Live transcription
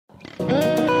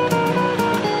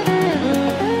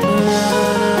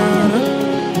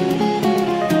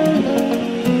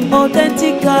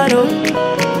authentic God, oh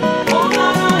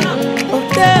na na na,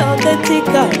 authentic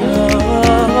God,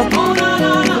 oh na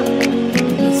na na.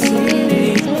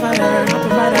 See, Father,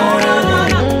 Father, oh na na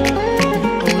na,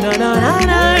 oh na na na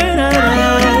na na.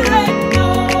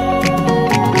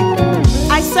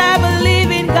 I serve a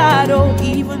living God, oh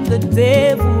even the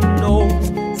devil knows,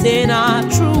 say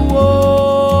not true,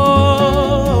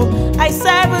 oh. I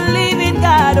serve a living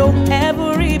God, oh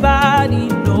everybody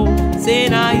knows, say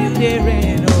now you there, oh.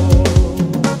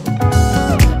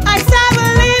 I serve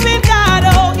a living God,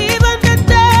 oh even the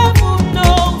devil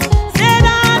knows, say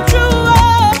not true,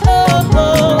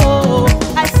 oh.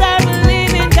 I serve a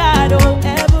living God, oh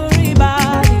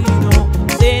everybody knows,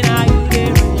 say now you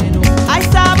there, oh. I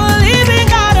serve a living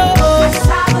God, oh. I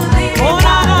serve a living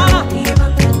God,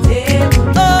 even the devil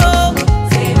knows,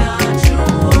 say not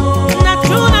true, not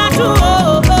true, not true, oh.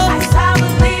 I serve a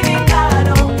living God,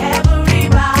 oh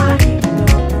everybody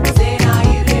knows, say now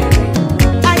you there,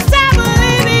 I serve a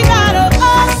living God, oh. I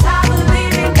serve a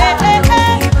living God,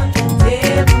 even the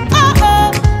devil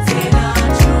knows, say not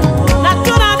true, not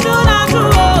true, not true, not true, oh.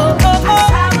 I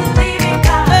serve a living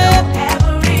God, oh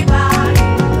everybody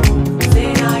knows, say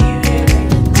now you there,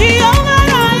 Jehovah,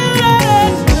 now you there,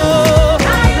 oh.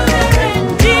 Now you there,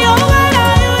 Jehovah,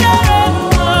 now you there,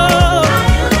 oh.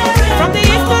 From the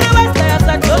east to the west, I have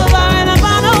searched all over and I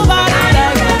found nobody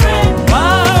like you. Why,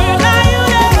 now you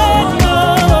there, oh.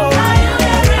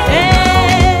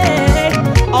 Hey,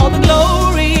 all the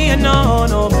glory and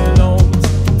honor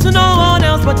belongs to no one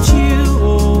else but you,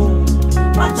 oh.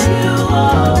 But you,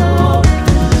 oh.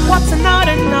 What's not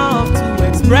enough to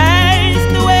express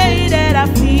the way that I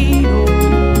feel, oh,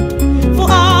 for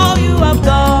all you have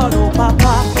done, oh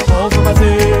Papa. All for my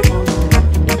sake, oh.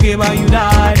 You came and you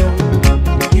died, oh.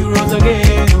 You rose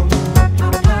again, oh.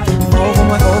 All for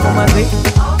my sake.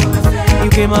 You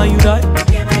came and you died.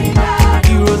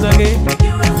 You rose again.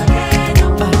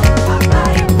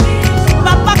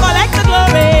 Papa, collect the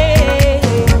glory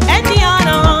and the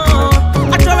honor.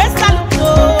 I throw a salute, oh.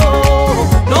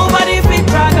 Nobody fit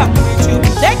drag up with you.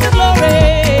 Take the glory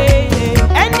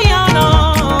and the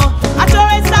honor. I throw a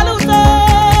salute, oh.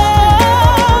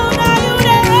 Now you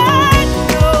the reign,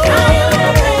 oh.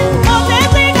 Oh,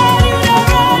 blessing God, you the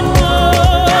reign, oh.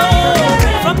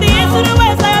 From the east to the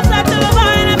west, I have searched all over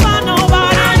and I found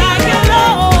nobody like you,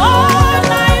 Lord.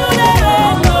 Now you the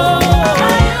reign, oh.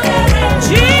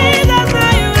 Jesus,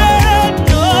 now you the reign,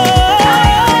 oh.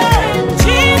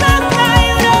 Jesus, now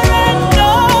you the reign,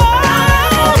 oh.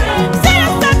 Say I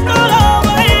searched all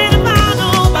over and I found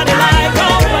nobody like,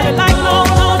 nobody like,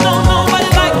 nobody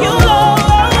like you, Lord.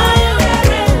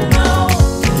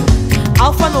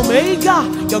 Alpha and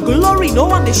Omega, your glory, no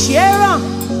one to share 'em.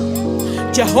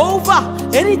 Jehovah,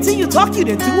 anything you talk, you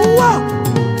dey do.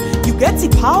 You get the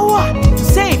power to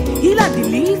save, heal and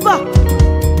deliver.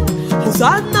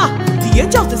 Hosanna, the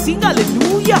angels they sing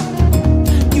hallelujah.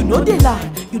 You know they lie,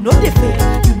 you know they fail,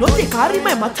 you know they carry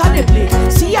my matter they play.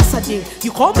 See yesterday,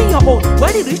 you call me your own.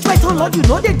 When it reach my turn, Lord, you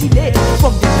know they delay.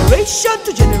 From generation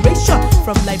to generation,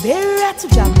 from Liberia to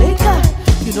Jamaica,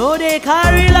 you know they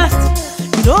carry last,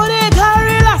 you know they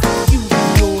carry last. You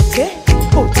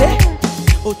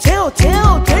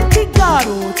authentic God,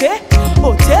 authentic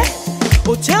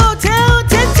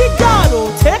God, authentic God,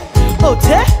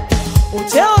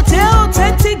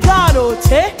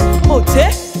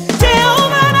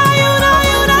 Jehovah, now you, now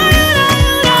you, now you, now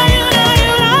you, now you, now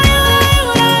you, now you,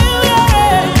 now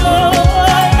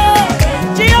you,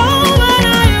 Jehovah,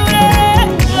 now you,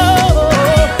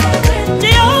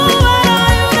 Jehovah,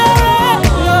 now you,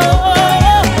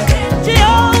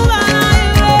 Jehovah,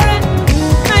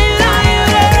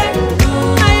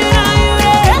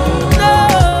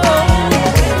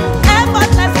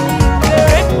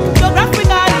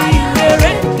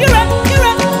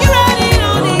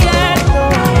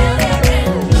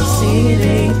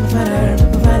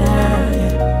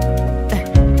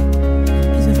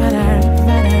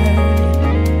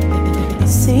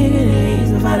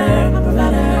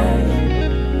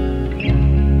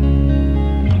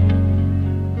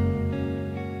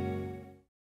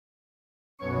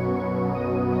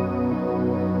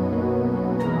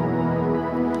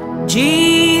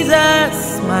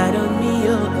 Jesus, smile on me,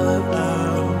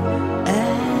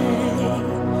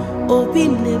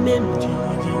 open the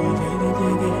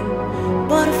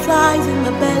butterflies in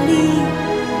the belly,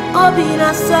 open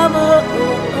a summer.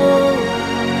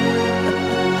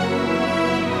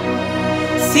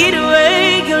 See the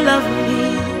way you love me,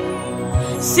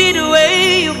 see the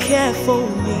way you care for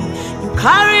me. You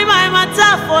carry my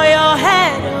matter for your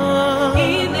head,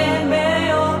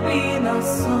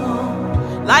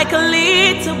 like a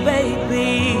little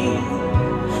baby.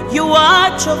 You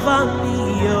watch over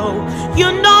me, oh.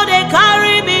 You know they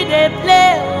carry me, they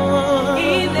play, oh.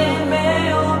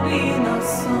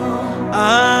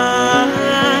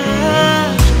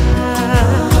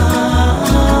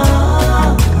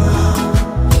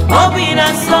 Obina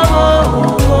samo,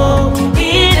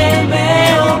 ine me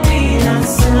obina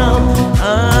samo.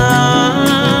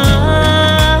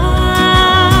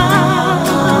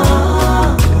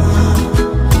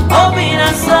 Obina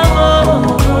samo,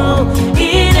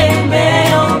 ine me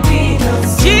obina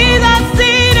samo. Jesus,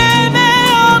 ine me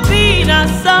obina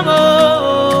samo.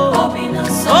 Obina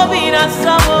samo, obina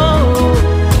samo,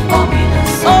 obina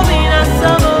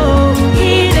samo,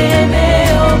 ine me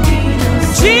obina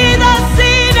samo. Jesus,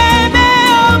 ine me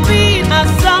obina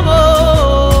samo.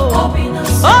 Obina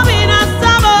samo,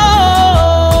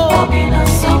 obina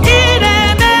samo, ine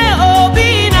me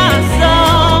obina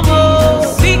samo.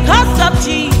 Because of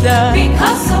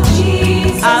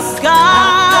Jesus, I've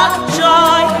got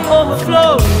joy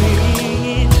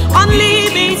overflowing,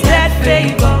 unlimited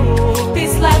favor.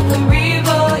 It's like a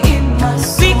river in my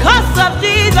soul. Because of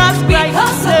Jesus Christ,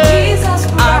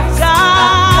 I've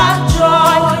got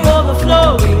joy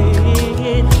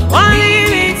overflowing,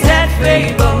 unlimited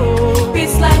favor.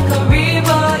 It's like a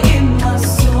river in my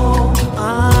soul.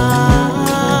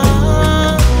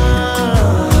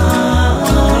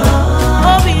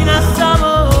 Obina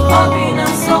samo, Obina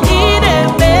samo, ine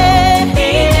me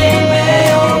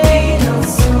obina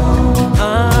samo.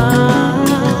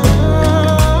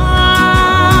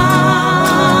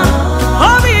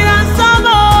 Obina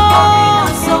samo,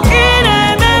 ine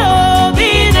me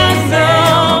obina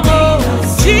samo.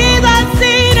 Jesus,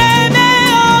 ine me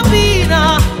obina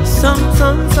some.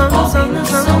 Obina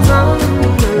samo,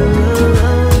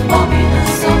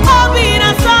 Obina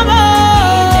samo.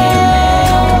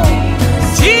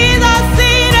 Jesus,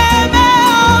 ine me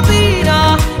obina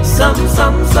some.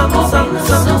 obina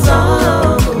samo,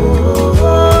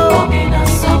 Obina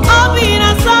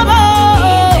samo.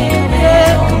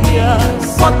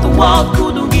 What the world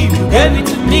couldn't give, you gave it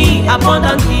to me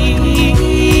abundantly.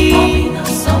 obina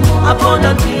samo,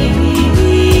 Abundantly.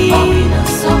 obina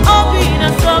samo, Obina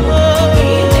samo.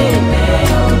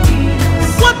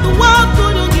 What the world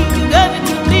couldn't give, you gave it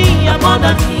to me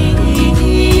abundantly.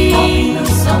 obina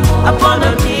samo,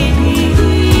 Abundantly.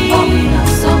 obina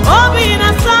samo, Obina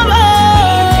samo.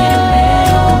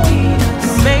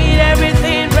 Made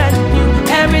everything brand new,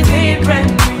 everything brand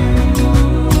new.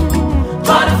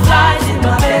 Butterflies in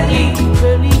my belly.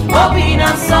 Obina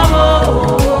samo.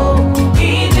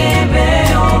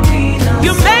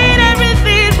 You made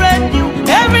everything brand new,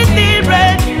 everything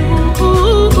brand new.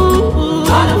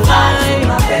 Butterflies in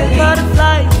my belly.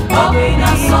 Butterflies.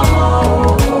 Obina samo,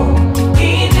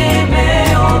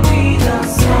 obina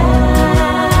samo.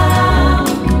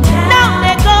 Now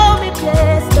they call me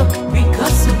blessed,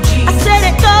 Because of I Jesus, said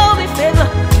they call me favor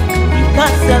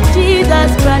because of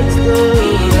Jesus Christ.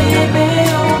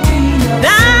 Now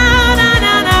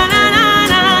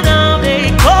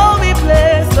they call me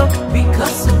blessed,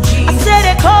 because of I Jesus, said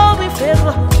they call me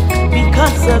favor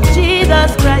because of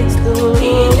Jesus Christ.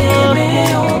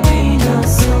 obina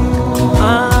samo.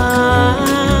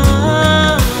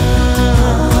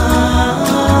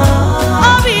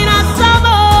 Obina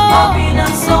samo, Obina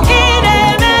samo, ine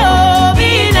me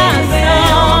obina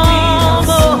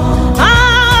samo.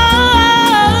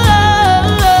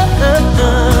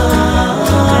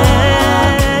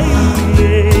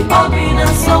 obina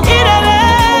samo, Ine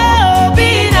me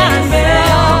obina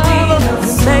samo.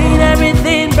 Made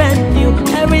everything brand new,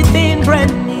 everything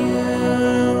brand new.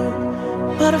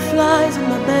 Butterflies in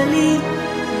my belly,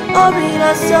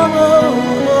 obina samo.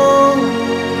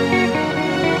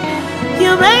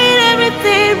 You made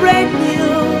everything brand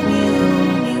new.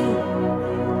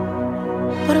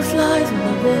 Butterflies in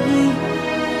my belly,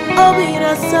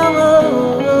 obina samo.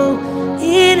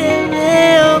 Ine me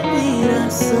obina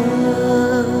samo.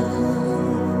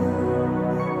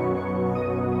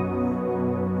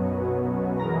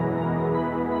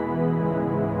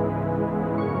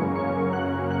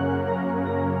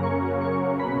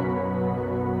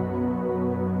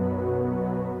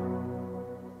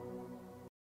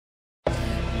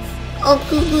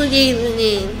 Uncle, good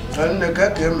evening.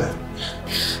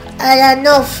 I am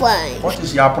not fine. What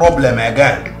is your problem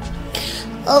again?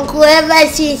 Uncle, ever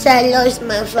since I lost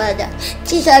my father,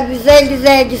 things have been very,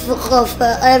 very difficult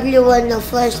for every one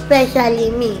of us,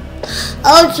 especially me.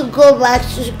 I want to go back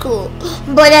to school,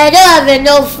 but I don't have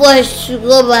enough funds to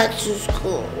go back to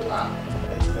school.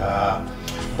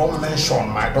 Don't mention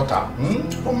my daughter.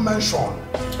 Don't mention.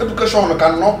 Education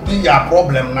cannot be your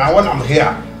problem now when I'm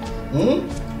here.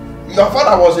 Your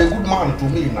father was a good man to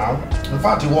me now. In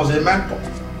fact, he was a mentor.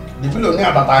 The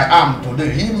billionaire that I am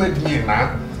today, he made me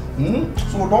now.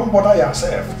 So don't bother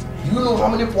yourself. Do you know how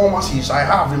many pharmacies I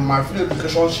have in my free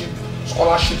education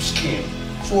scholarship scheme?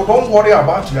 So don't worry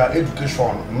about your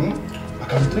education. I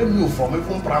can train you from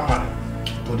even primary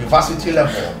to the varsity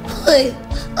level. Hey,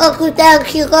 Uncle,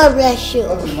 thank you. God bless you.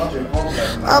 That is not a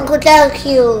problem. Uncle, thank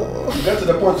you. You get to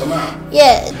the point now.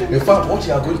 Yeah. In fact, what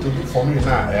you are going to do for me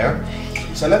now,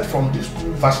 select from these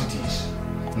two varsities.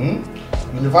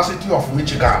 University of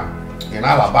Michigan in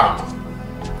Alabama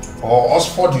or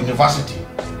Oxford University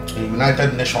in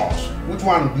United Nations. Which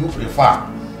one do you prefer?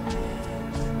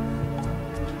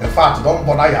 In fact, don't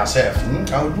bother yourself.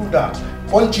 I will do that.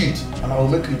 Punch it and I will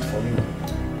make it for you.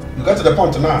 You get to the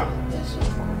point now? Yes, sir.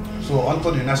 So on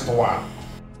to the next one.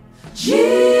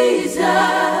 Jesus,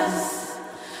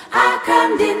 I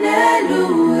can't deny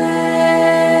you.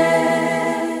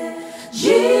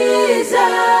 Jesus,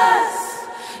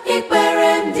 ik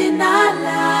ben deny.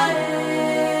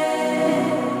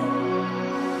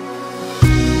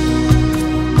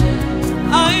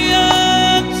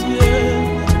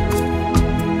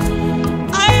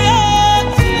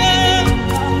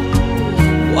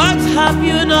 What have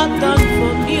you not done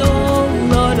for me, oh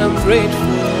Lord? I'm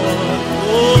grateful.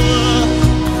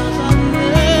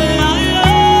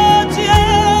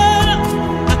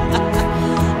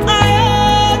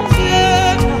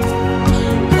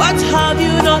 What have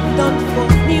you not done for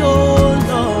me, oh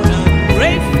Lord? I'm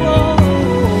grateful.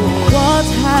 What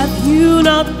have you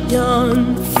not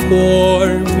done for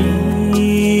me?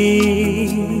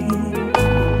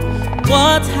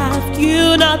 What have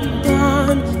you not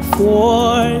done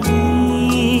for me?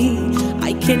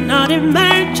 I cannot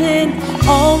imagine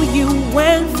all you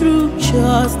went through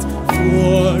just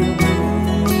for me.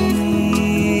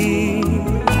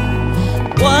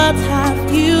 What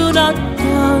have you not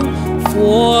done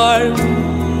for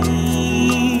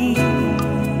me?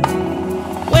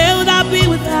 Where would I be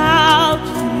without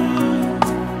you?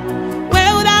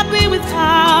 Where would I be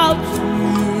without you?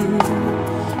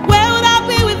 Where would I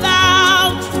be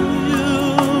without you?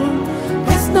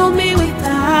 There's no me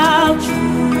without you.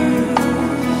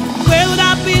 Where would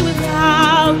I be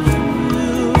without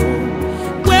you?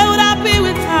 Where would I be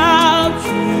without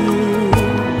you?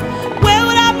 Where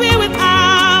would I be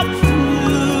without you?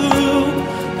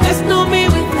 There's no me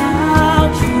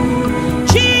without you.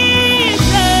 Jesus,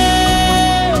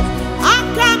 I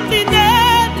can't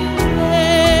deny you.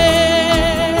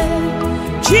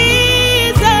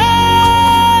 Jesus,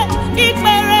 ik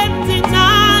ben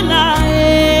deny.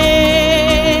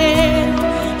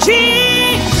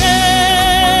 Jesus,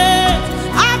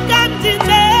 I can't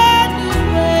deny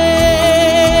you.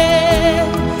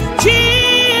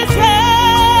 Jesus,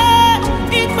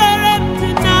 ik ben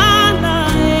deny.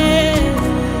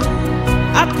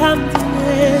 I can't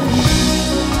deny you.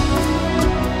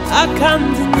 I can't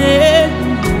deny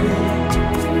you.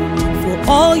 For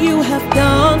all you have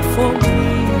done for me,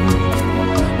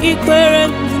 ik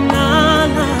ben deny.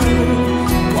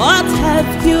 What have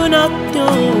you not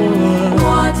done?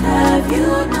 What have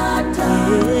you not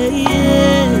done?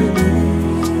 Yeah.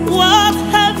 What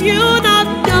have you not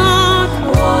done?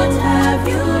 What have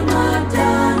you not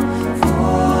done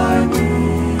for me?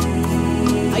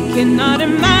 I cannot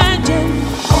imagine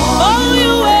all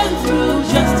you went through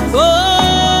just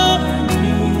for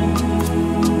me.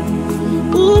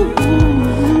 Ooh.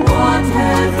 What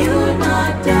have you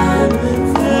not done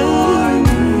for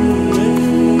me?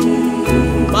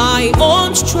 My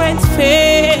own strength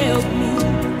failed me.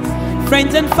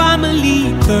 Friends and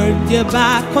family turned their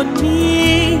back on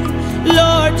me.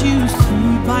 Lord, you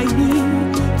stood by me.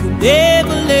 You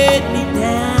never let me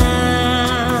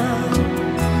down.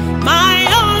 My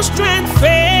own strength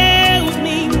failed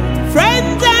me.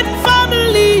 Friends and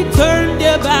family turned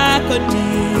their back on me.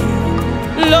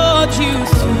 Lord, you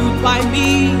stood by me.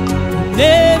 You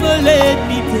never let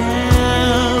me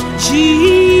down.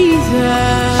 Jesus.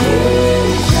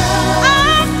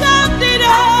 I can't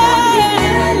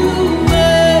deny you.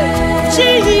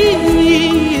 Jesus.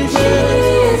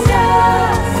 Jesus,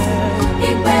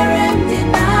 ik ben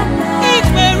deny. Ik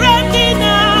ben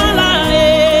deny.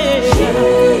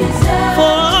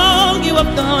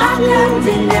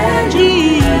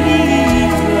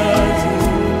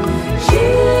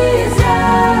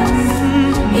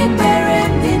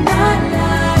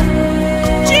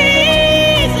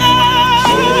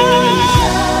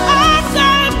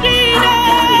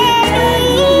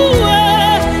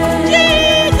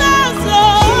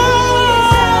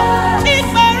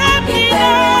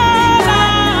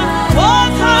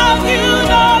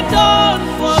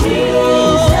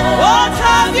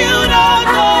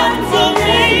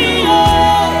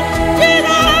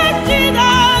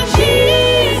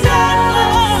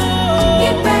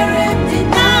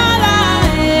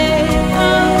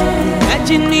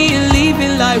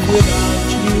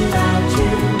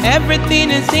 Everything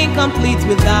is incomplete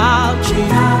without you.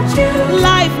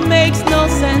 Life makes no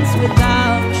sense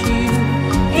without you.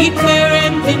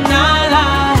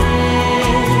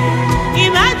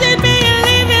 Imagine me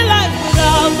living life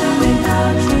without you.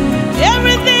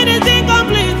 Everything is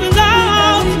incomplete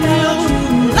without you.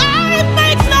 Life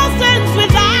makes no sense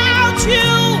without you.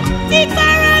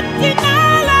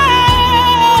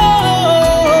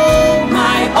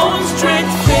 My own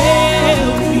strength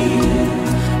failed me.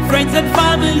 Friends and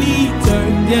family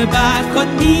turned their back on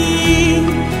me.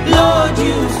 Lord,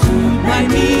 you stood by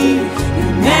me. You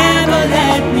never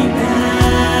let me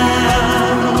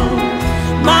down.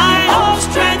 My own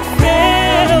strength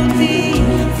failed me.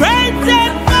 Friends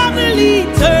and family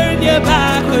turned their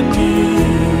back on me.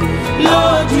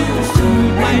 Lord, you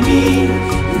stood by me.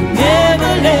 You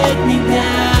never let me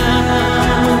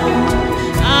down.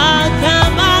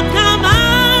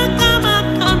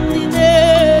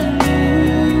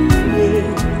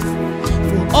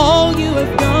 For all you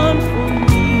have done for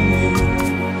me.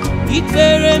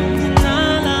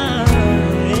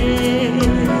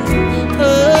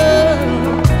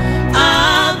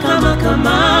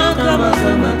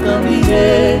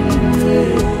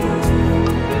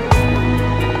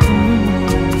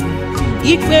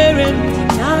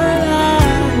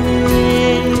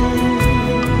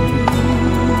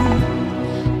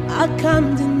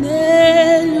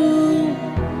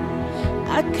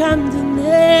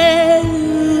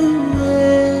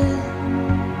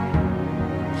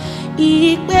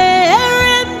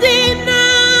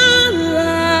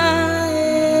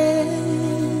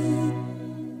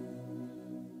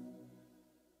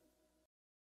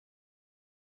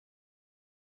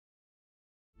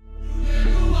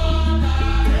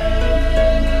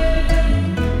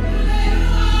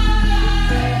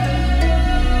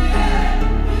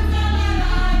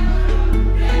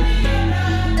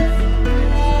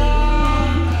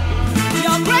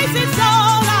 Your grace is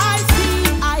all I see.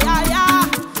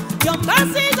 Your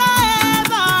mercies are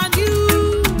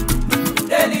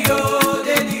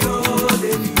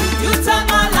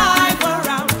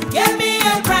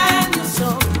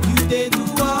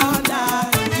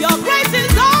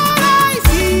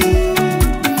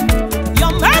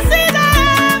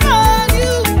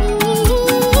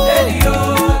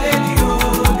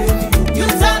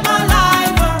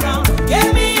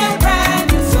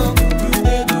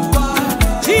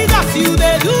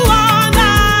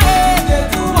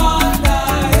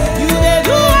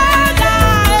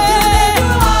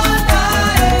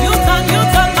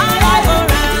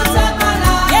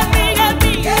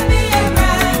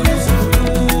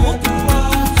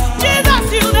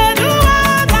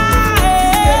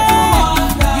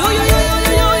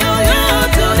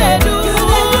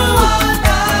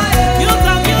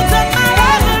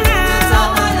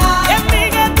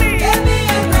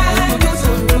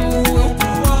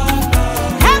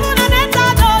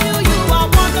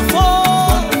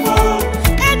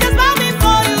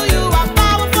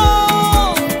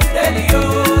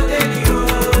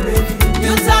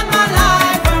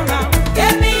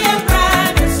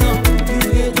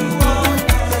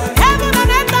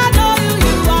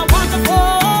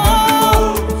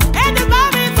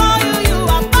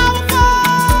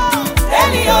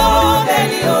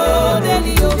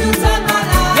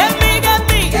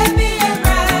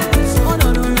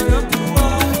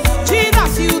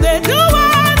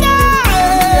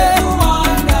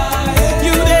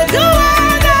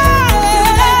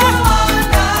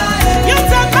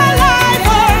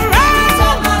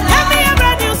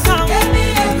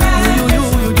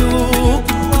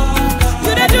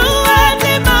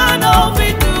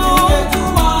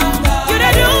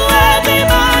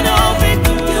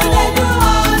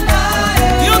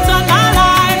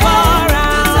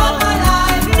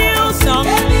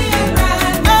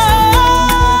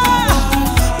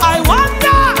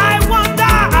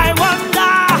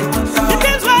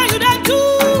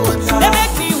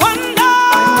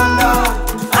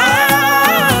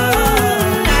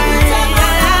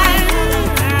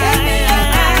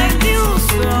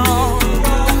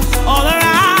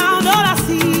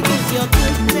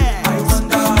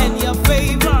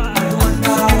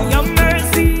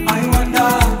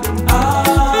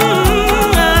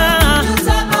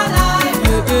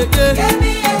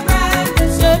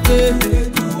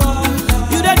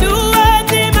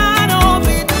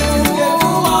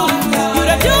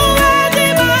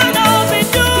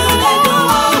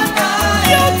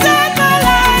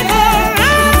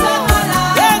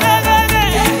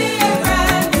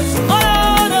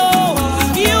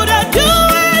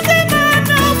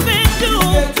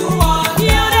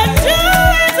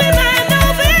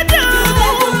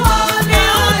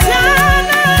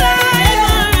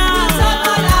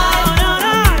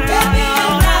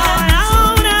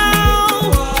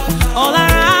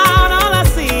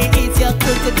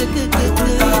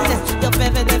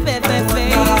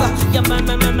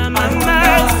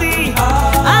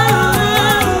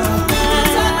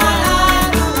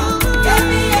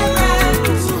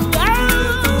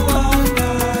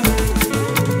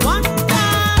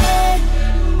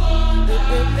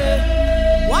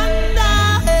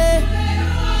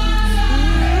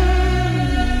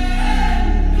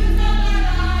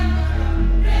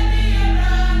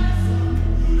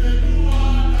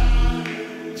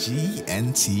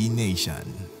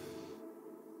Nation.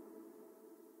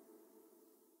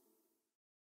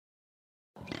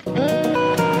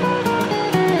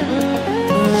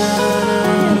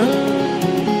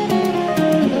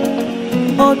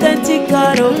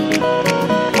 Autenticado,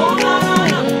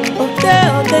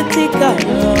 autenticado.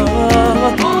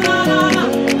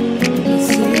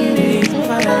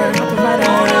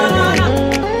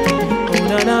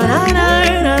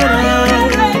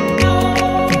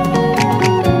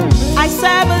 I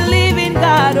serve a living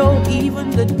God, oh,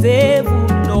 even the devil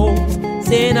knows,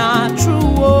 say not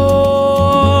true.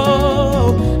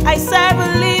 Oh, I serve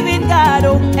a living God,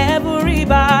 oh,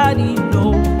 everybody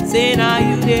knows, say now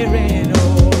you there.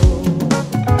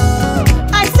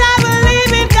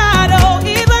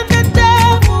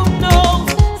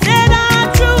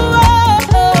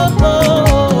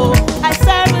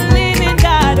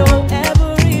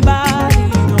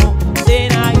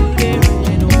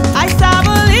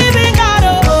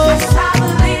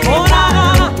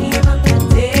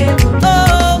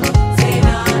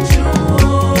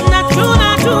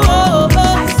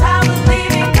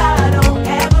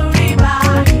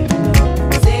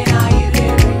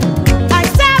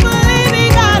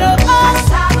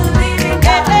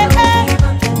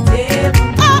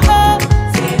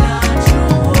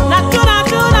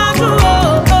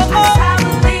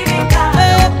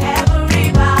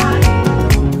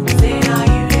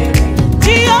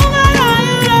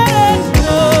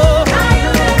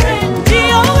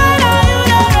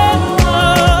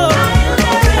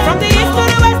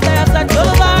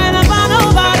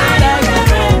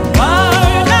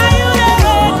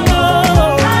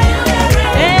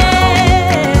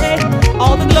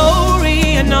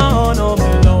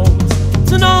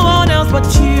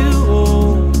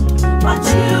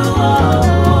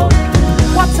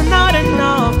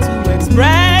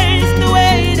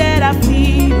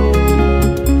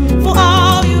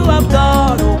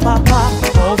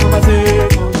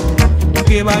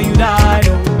 You died,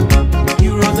 oh,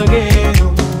 you rose again,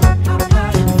 oh.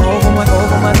 All for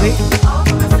my sake.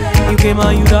 You came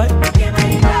and you died,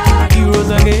 you rose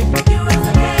again.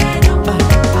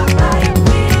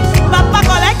 Papa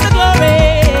collect the glory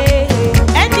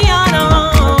and the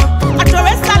honor. I throw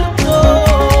a salute, oh.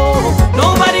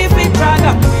 Nobody fit drag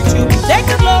up with you. Take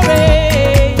the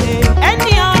glory and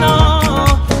the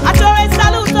honor. I throw a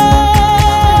salute, oh.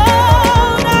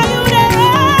 Now you there,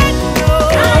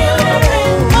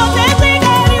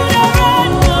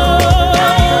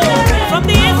 from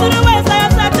the east to the west, I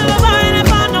have said to the vine and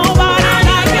found nobody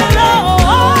like you, Lord.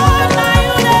 Now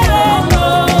you there,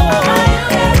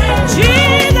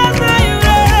 Jesus, now you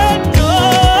there,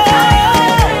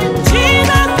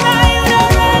 Jesus, now you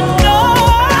there,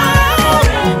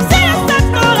 see us that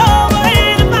all over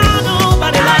and found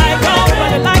nobody like,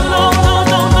 nobody like,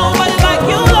 nobody like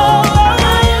you, Lord.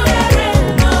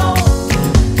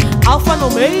 Alpha and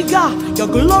Omega, your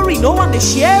glory, no one to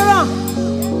share.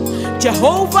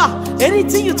 Jehovah,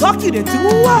 anything you talk, you they do.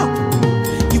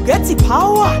 You get the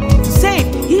power to save,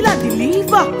 heal and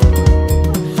deliver.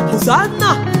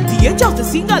 Hosanna, the angels they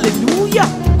sing hallelujah.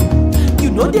 You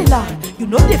know they lie, you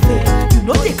know they fail, you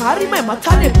know they carry my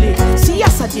matter they play. See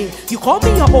yesterday, you call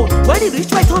me your own. When it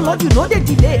reach my turn, Lord, you know they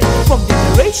delay. From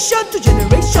generation to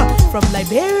generation, from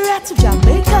Liberia to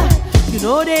Jamaica, you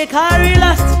know they carry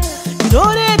last, you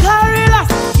know they carry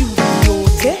last. You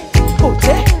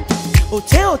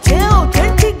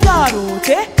authentic God,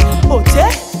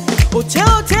 authentic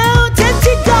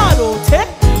God,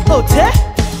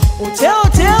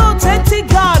 authentic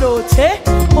God,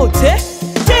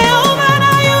 Jehovah,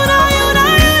 now you, now you,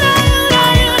 now you, now you,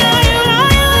 now you, now you,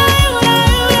 now you,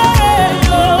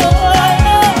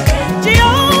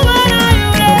 Jehovah, now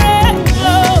you,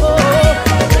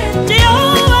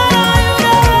 Jehovah,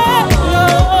 now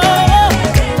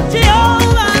you,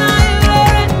 Jehovah,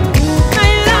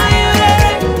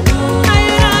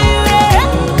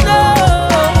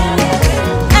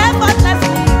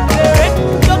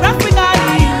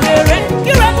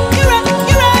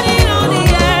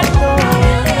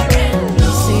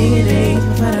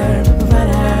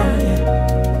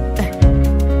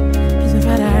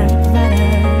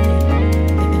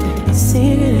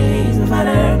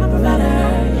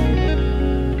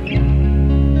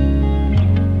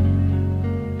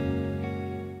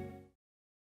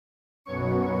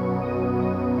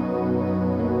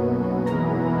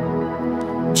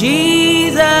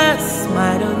 Jesus,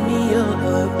 smile on me,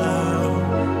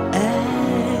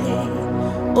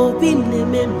 open the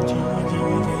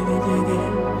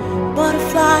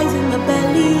butterflies in my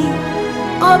belly,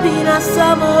 open a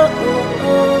summer.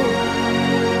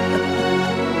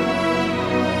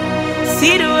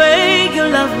 See the way you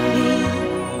love me,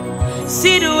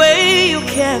 See the way you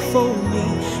care for me.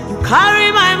 You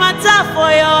carry my matter for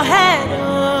your head.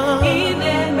 Oh.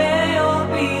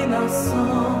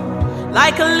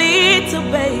 Like a little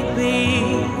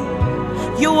baby,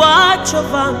 you watch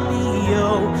over me.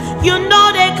 Oh. You know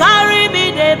they carry me,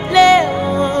 they play.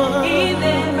 Oh.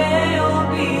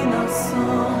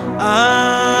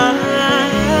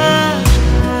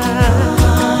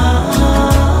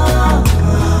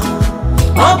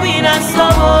 Obina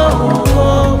sabo,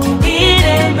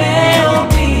 ireme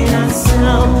obina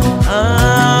sabo.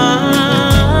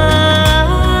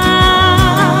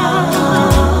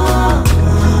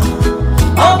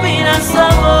 Obina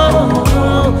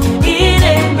sabo,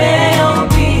 ireme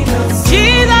obina sabo.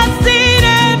 Jesus,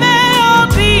 ireme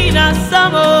obina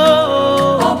sabo.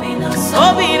 Obina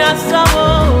sabo,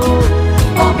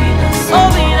 obina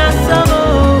sabo,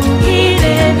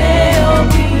 ireme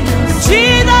obina sabo.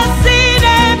 Jesus,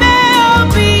 ireme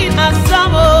obina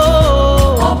sabo.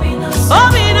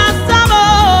 Obina sabo,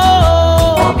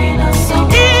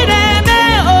 ireme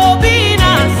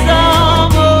obina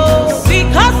sabo.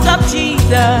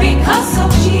 Because of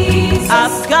Jesus,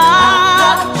 I've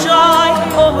got joy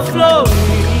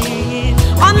overflowing,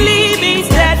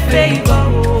 unlimited favor.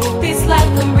 It's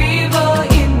like a river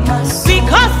in my soul.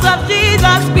 Because of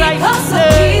Jesus Christ,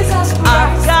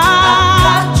 I've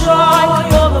got joy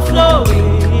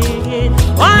overflowing,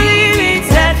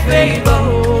 unlimited favor.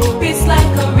 It's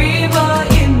like a river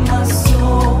in my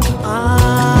soul.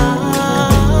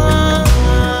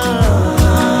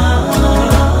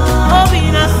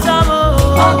 Obina sabo,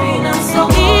 Obina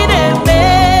sabo, ireme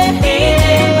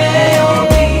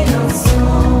obina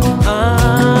sabo.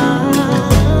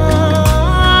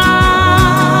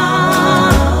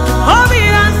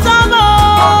 Obina sabo,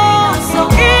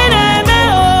 ireme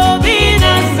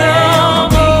obina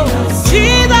sabo.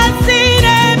 Jesus,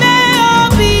 ireme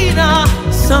obina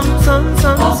some.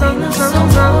 Obina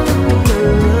sabo,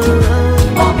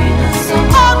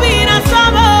 Obina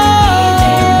sabo,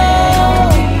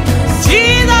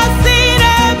 Jesus,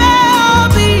 ireme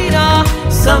obina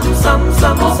some.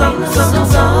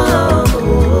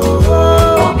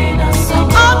 obina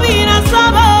sabo, Obina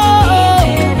sabo,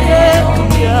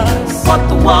 yeah. What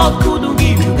the world couldn't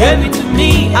give, you gave it to me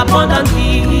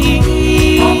abundantly,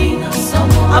 obina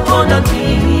sabo, abundantly.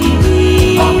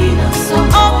 obina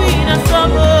sabo, Obina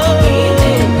sabo.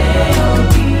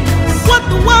 What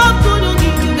the world couldn't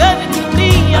give, you gave it to me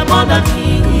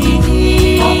abundantly,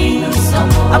 obina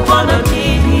sabo, abundantly.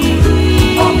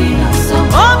 obina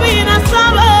sabo, Obina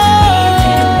sabo.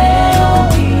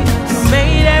 You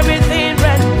made everything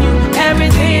brand new,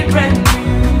 everything brand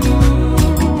new.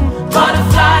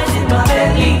 Butterflies in my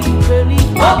belly,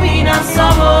 obina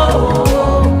sabo.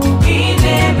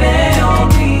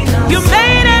 You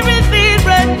made everything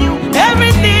brand new,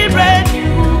 everything brand new.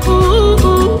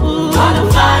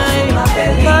 Butterflies in my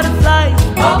belly, butterflies.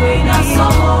 obina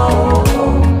sabo,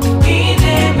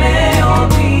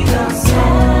 obina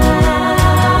sabo.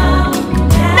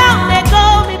 Now they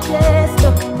call me blessed,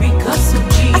 Because of I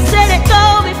Jesus, said they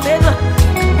call me favor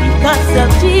because of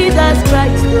Jesus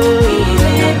Christ. Oh.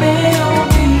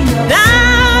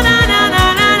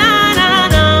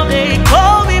 Now they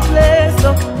call me blessed,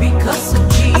 because of I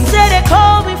Jesus, said they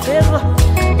call me favor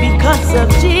because of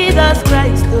Jesus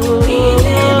Christ. Oh.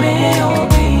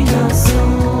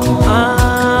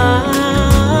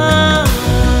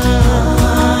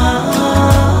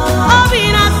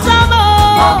 Obina sabo,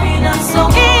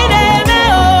 ireme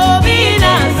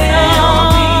obina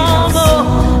sabo.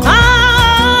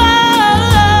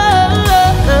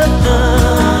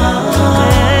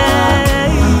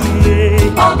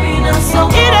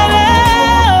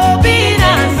 Ireme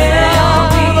obina sabo.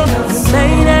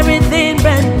 Made everything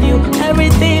brand new,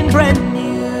 everything brand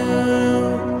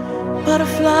new.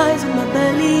 Butterflies in my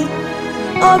belly,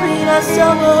 obina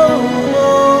sabo.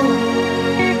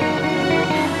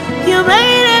 You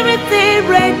made everything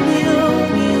brand new,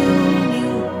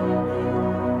 new.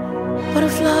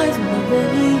 Butterflies in my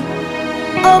belly,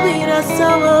 obina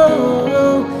sabo.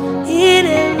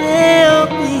 Ireme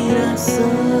obina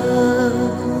sabo.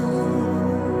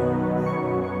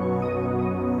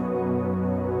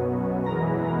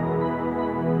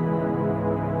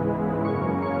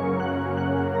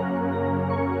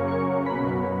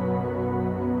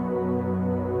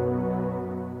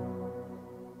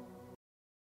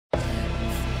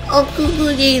 Uncle,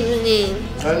 good evening.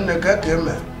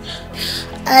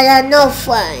 I am not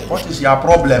fine. What is your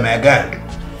problem again?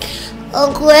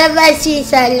 Uncle, ever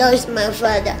since I lost my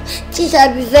father, things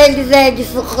have been very, very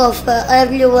difficult for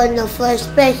every one of us,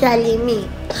 especially me.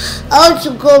 I want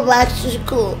to go back to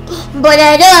school, but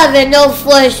I don't have enough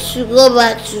funds to go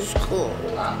back to school.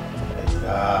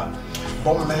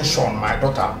 don't mention my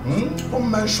daughter. Don't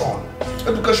mention.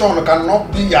 Education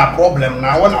cannot be a problem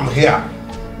now when I'm here.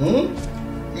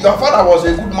 Your father was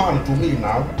a good man to me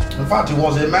now. In fact, he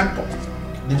was a mentor.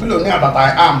 The billionaire that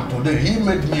I am today, he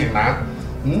made me now.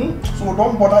 So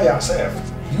don't bother yourself.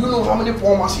 You know how many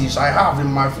pharmacies I have in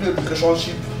my free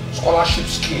education scholarship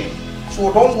scheme.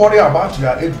 So don't worry about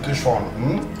your education.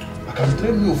 I can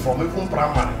train you from even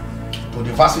primary to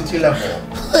the varsity level.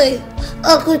 Hey,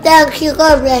 Uncle, thank you.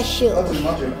 God bless you. That is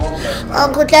not a problem now.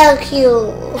 Uncle, thank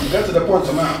you. You get to the point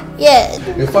now. Yeah.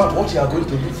 In fact, what you are going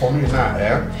to do for me now,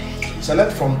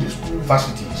 select from these two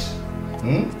varsities.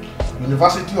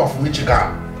 University of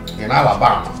Michigan in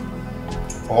Alabama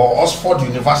or Oxford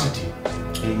University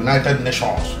in United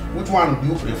Nations. Which one do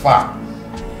you prefer?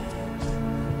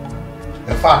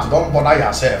 In fact, don't bother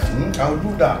yourself. I will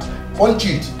do that. Punch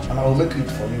it and I will make it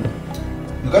for you.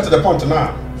 You get to the point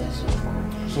now? Yes, sir.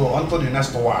 So on to the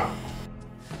next one.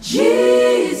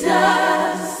 Jesus,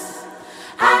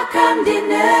 I come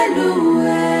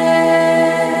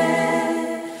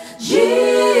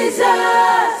Jesus,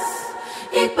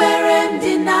 ikperem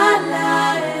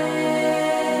dinala.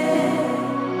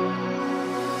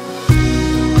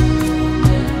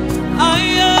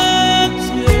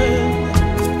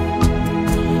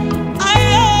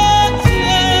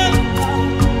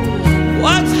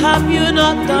 What have you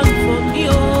not done for me,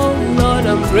 oh Lord?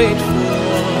 I'm grateful.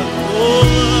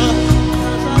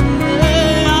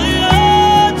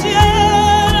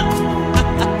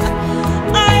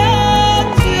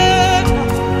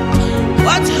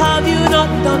 What have you not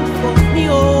done for me,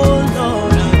 oh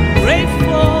Lord? I'm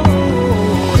grateful.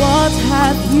 What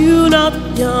have you not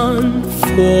done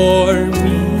for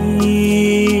me?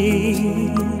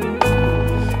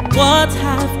 What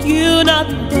have you not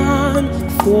done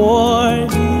for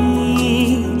me?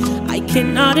 I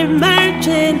cannot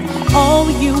imagine all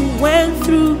you went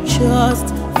through just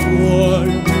for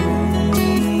me.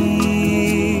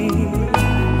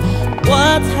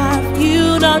 What have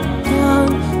you not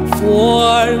done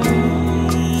for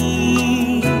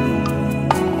me?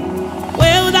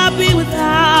 Where would I be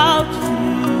without you?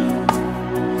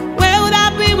 Where would I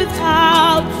be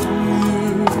without you?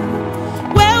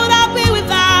 Where would I be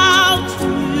without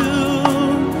you?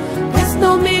 There's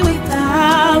no me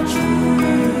without you.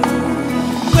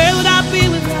 Where would I be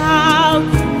without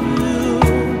you?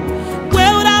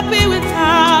 Where would I be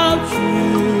without you?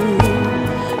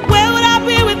 Where would I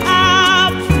be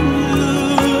without you?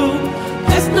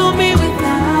 There's no me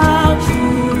without you.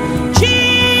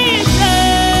 Jesus,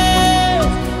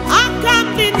 I come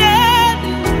to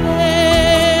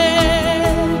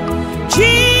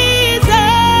Jesus,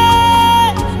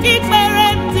 it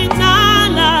merends in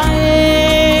Allah.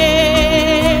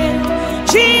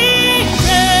 Jesus,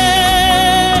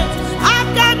 I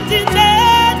come to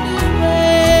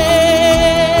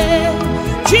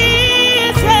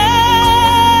Jesus,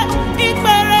 it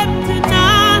merends in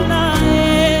Allah.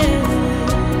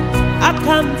 I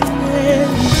come to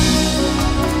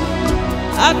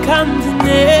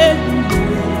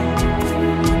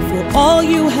for all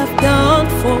you have done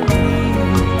for me.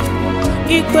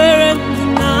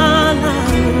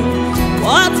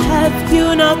 What have you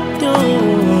not done?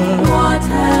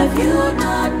 What have you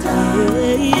not done?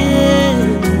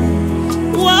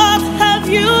 What have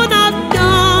you not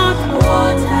done?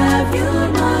 What have you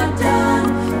not done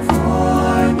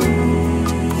for me?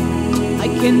 I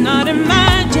cannot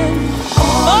imagine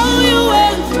all you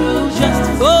went through just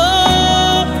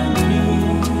for me.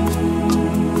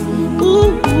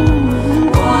 Ooh.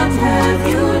 What have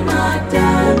you not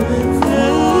done for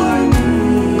me?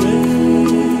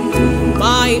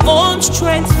 My own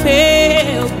strength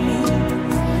failed me.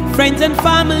 Friends and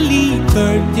family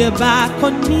turned their back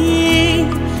on me.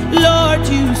 Lord,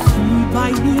 you stood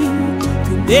by me.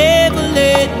 You never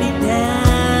let me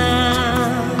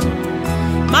down.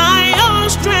 My own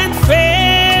strength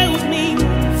failed me.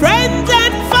 Friends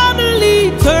and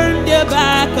family turned their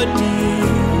back on me.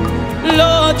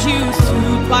 Lord, you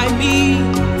stood by me.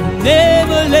 You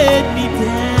never let me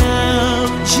down.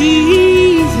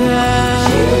 Jesus.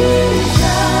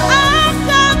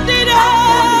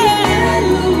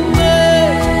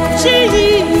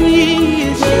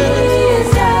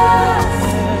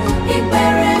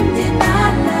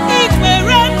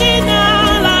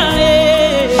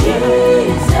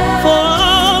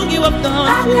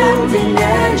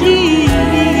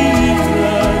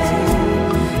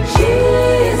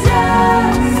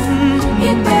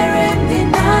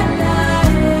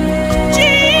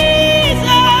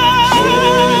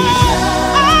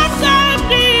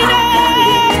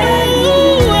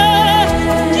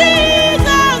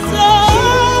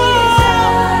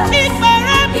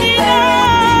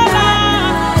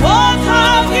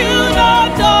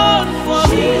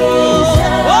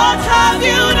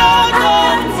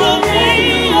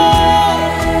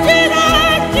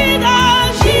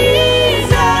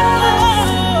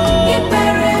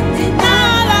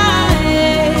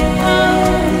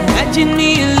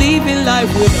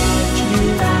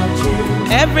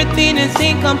 Everything is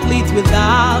incomplete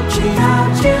without you.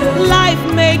 Life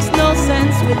makes no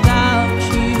sense without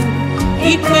you.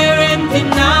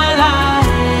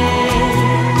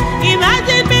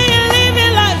 Imagine me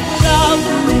living life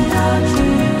without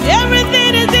you.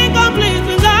 Everything is incomplete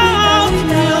without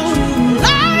you.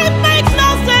 Life makes no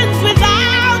sense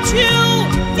without you.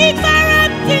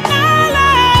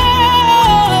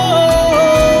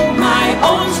 My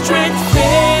own strength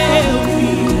failed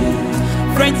me.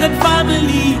 Friends and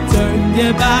family turned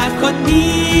their back on me.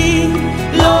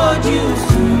 Lord, you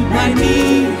stood by me.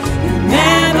 You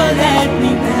never let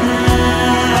me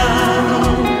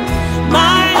down.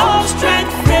 My own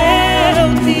strength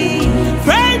failed me.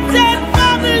 Friends and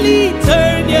family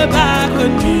turned their back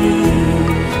on me.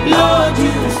 Lord,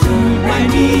 you stood by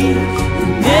me. You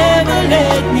never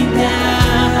let me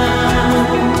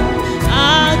down.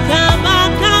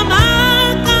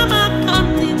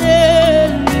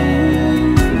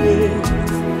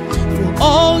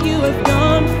 All you have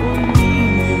done for me,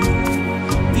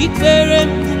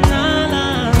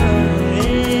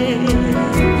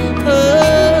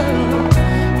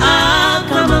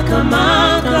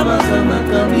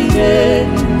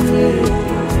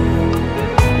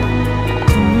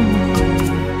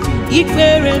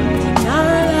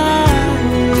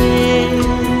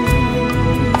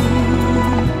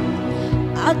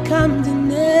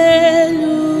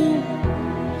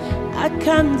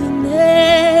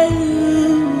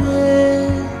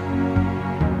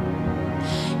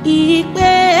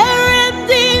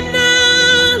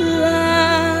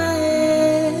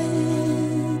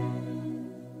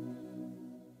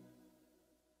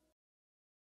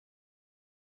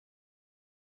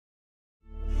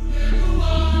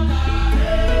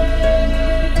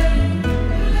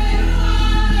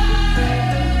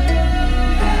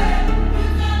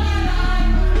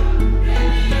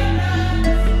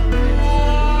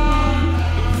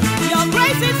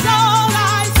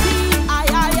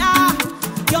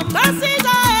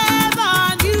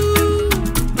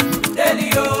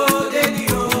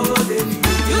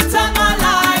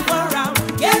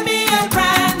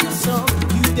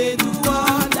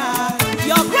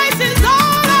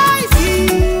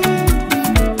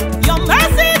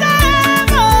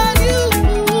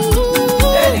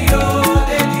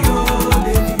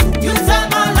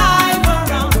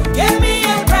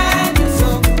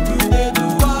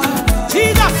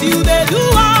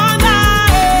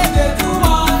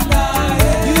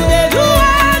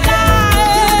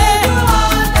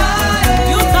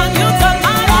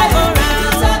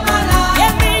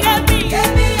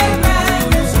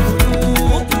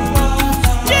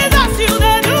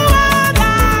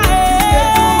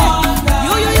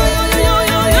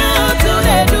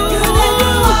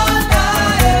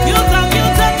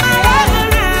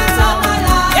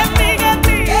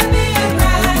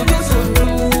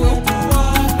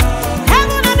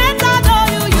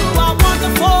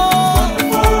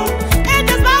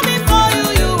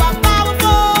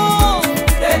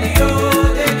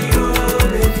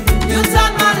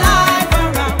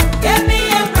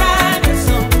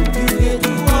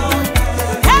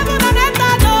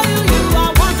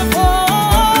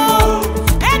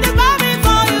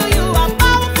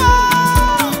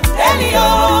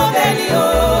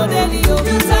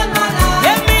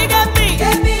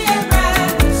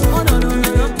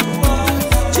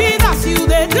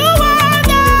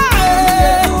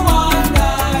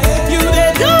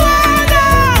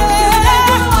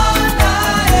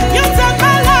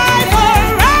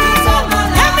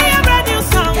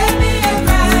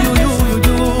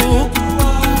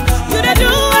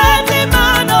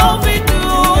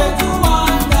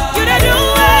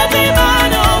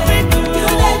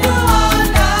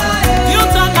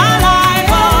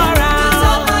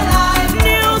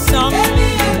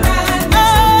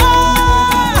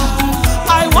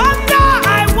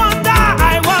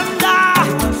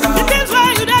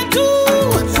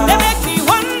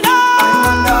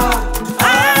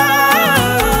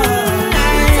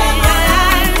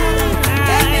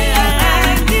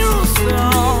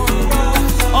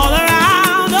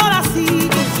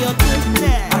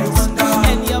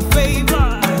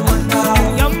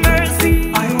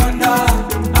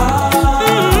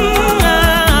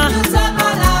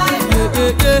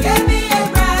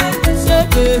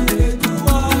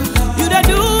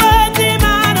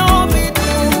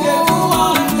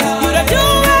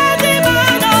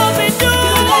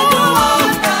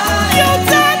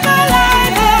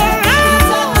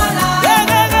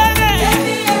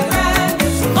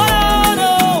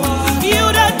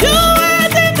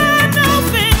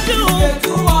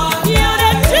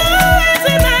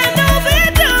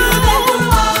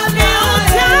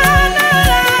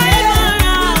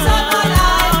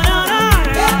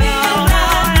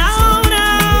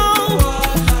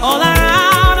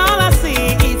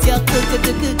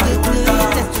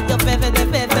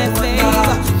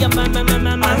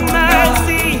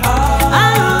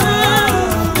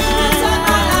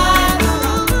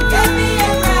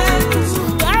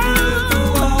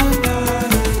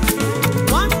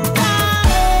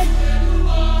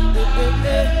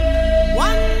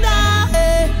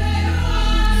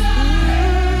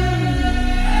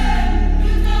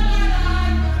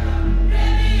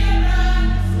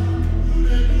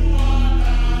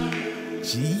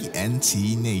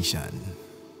 TNT Nation.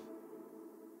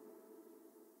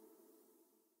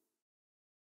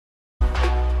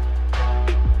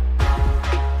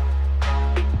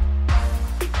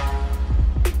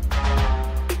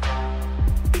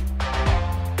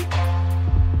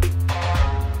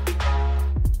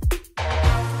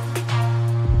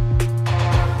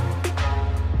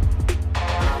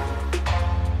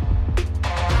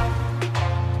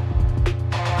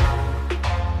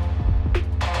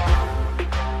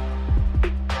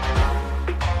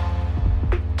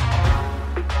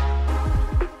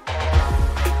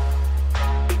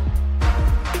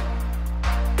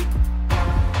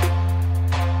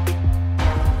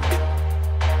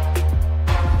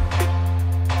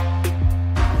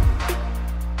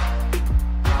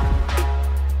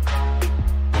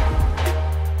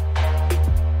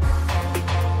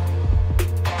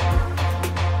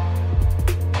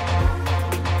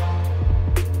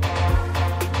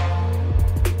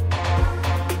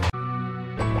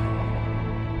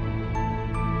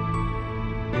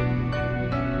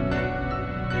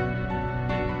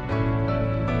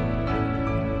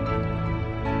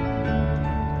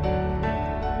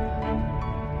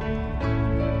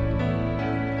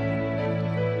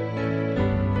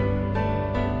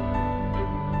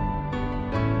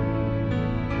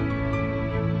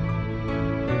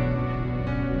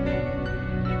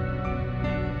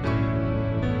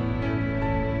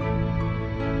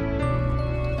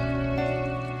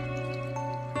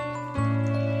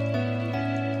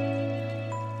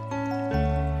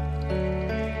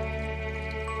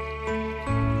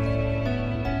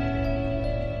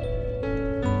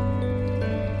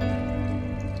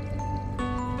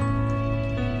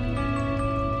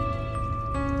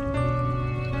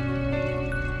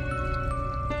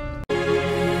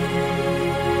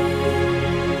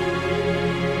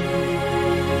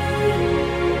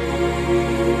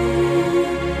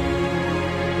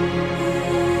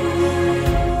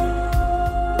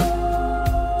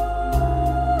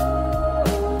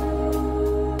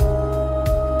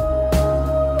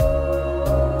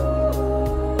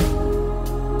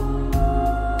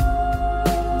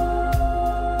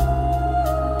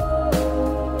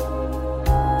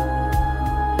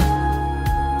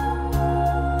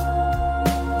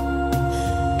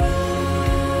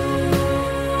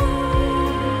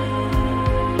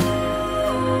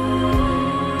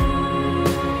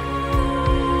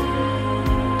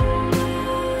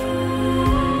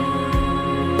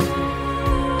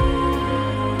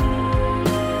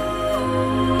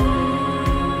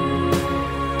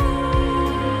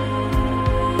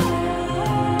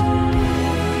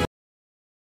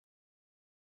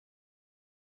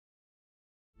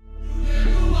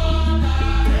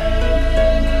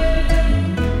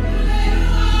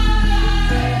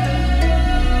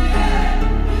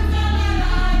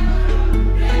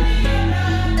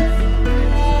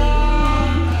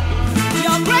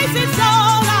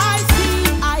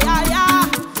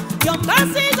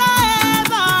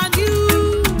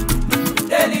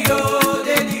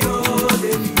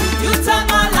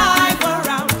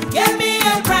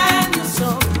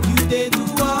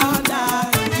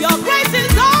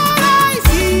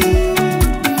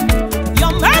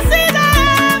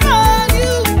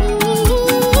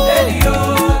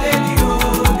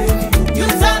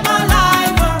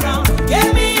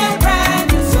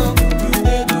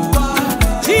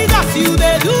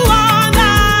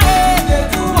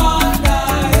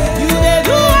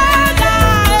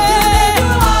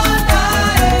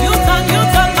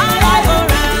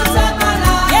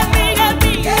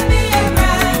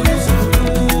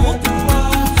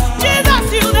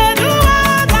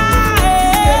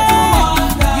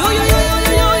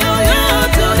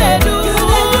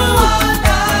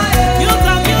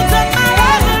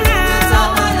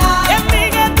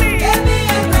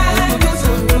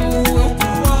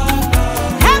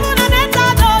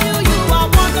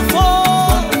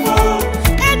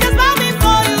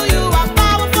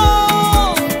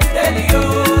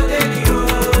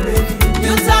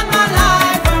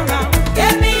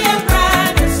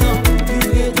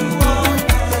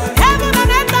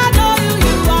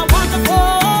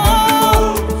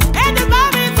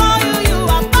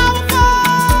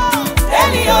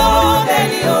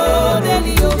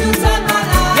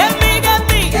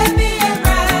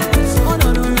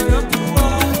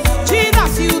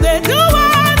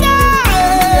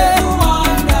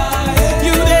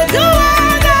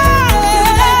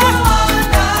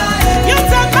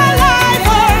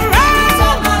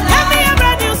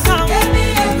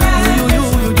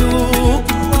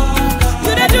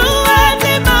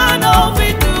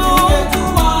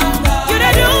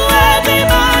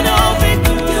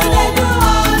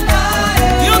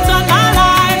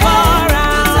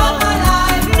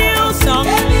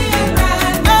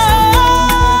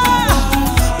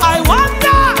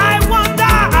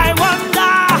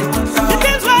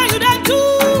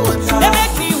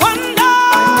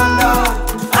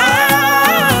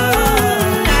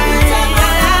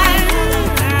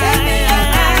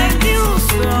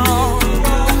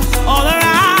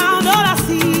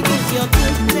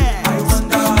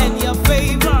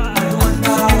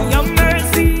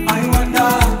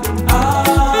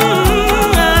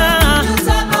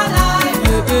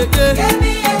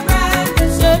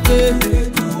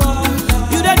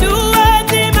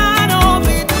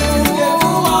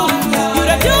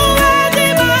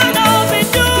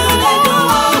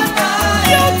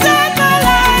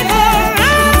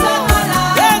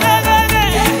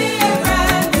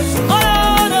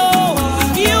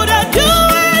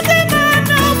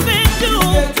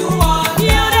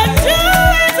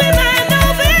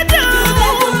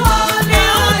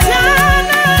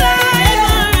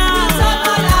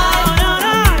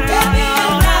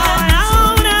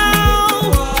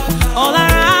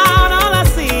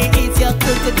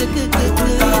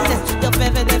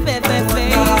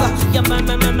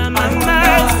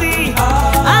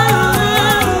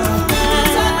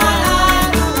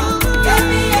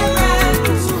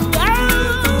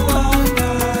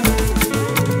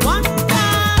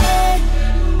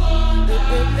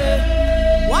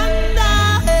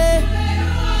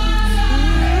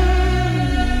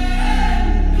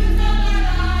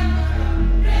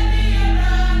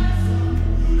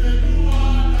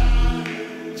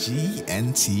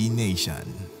 TNT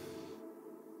Nation.